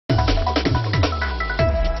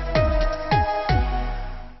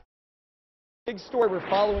Big story we're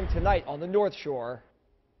following tonight on the North Shore.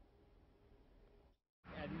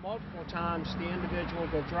 At multiple times, the individual,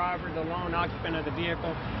 the driver, the lone occupant of the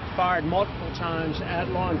vehicle, fired multiple times at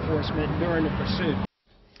law enforcement during the pursuit.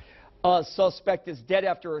 A suspect is dead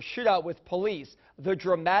after a shootout with police. The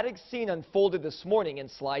dramatic scene unfolded this morning in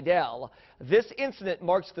Slidell. This incident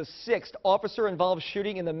marks the 6th officer-involved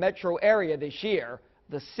shooting in the metro area this year.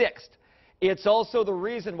 The 6th. It's also the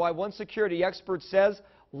reason why one security expert says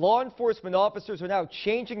law enforcement officers are now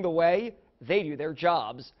changing the way they do their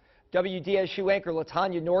jobs. WDSU anchor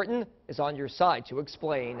LaTanya Norton is on your side to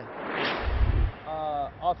explain.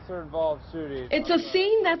 Officer-involved shooting. It's a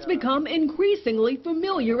scene that's become increasingly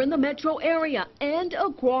familiar in the metro area and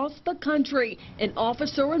across the country. An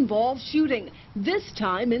officer-involved shooting, this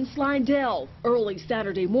time in Slidell. Early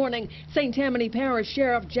Saturday morning, St. Tammany Parish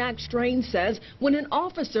Sheriff Jack Strain says when an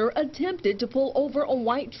officer attempted to pull over a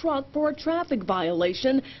white truck for a traffic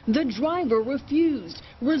violation, the driver refused,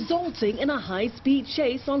 resulting in a high-speed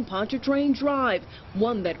chase on Pontchartrain Drive,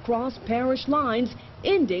 one that crossed parish lines,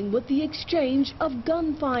 ending with the exchange of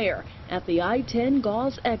gunfire at the I-10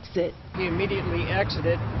 Gauze exit. He immediately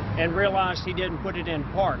exited and realized he didn't put it in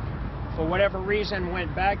park. For whatever reason,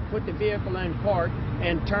 went back, put the vehicle in park,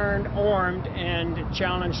 and turned armed and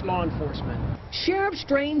challenged law enforcement. Sheriff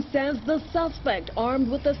Strain says the suspect, armed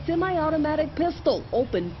with a semi-automatic pistol,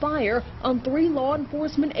 opened fire on 3 law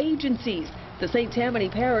enforcement agencies: the St. Tammany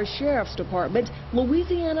Parish Sheriff's Department,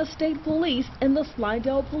 Louisiana State Police, and the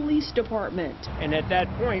Slidell Police Department. And at that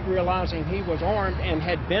point, realizing he was armed and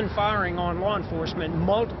had been firing on law enforcement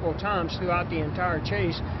multiple times throughout the entire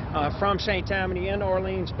chase, from St. Tammany in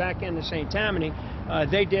Orleans back into St. Tammany,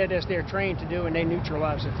 they did as they're trained to do, and they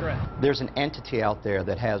neutralized the threat. There's an entity out there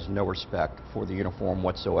that has no respect for the uniform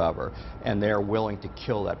whatsoever, and they're willing to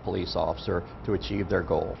kill that police officer to achieve their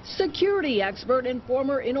goal. Security expert and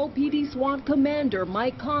former NOPD SWAT Commander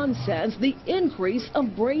Mike Kahn says the increase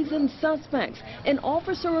of brazen suspects and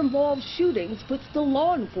officer-involved shootings puts the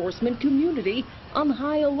law enforcement community on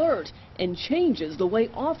high alert and changes the way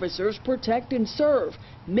officers protect and serve,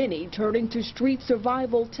 many turning to street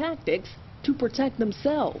survival tactics to protect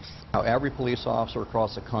themselves. Now, every police officer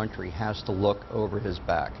across the country has to look over his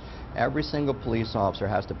back. Every single police officer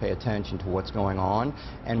has to pay attention to what's going on,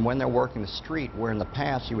 and when they're working the street, where in the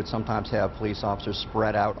past you would sometimes have police officers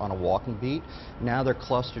spread out on a walking beat, now they're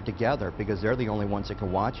clustered together because they're the only ones that can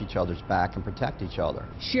watch each other's back and protect each other.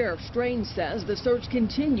 Sheriff Strain says the search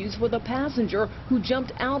continues for the passenger who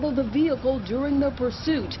jumped out of the vehicle during the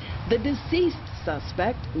pursuit. The deceased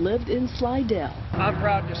suspect lived in Slidell. I'm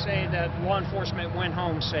proud to say that law enforcement went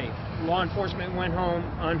home safe. Law enforcement went home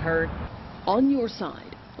unhurt. On your side,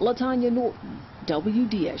 LaTanya Norton,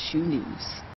 WDSU News.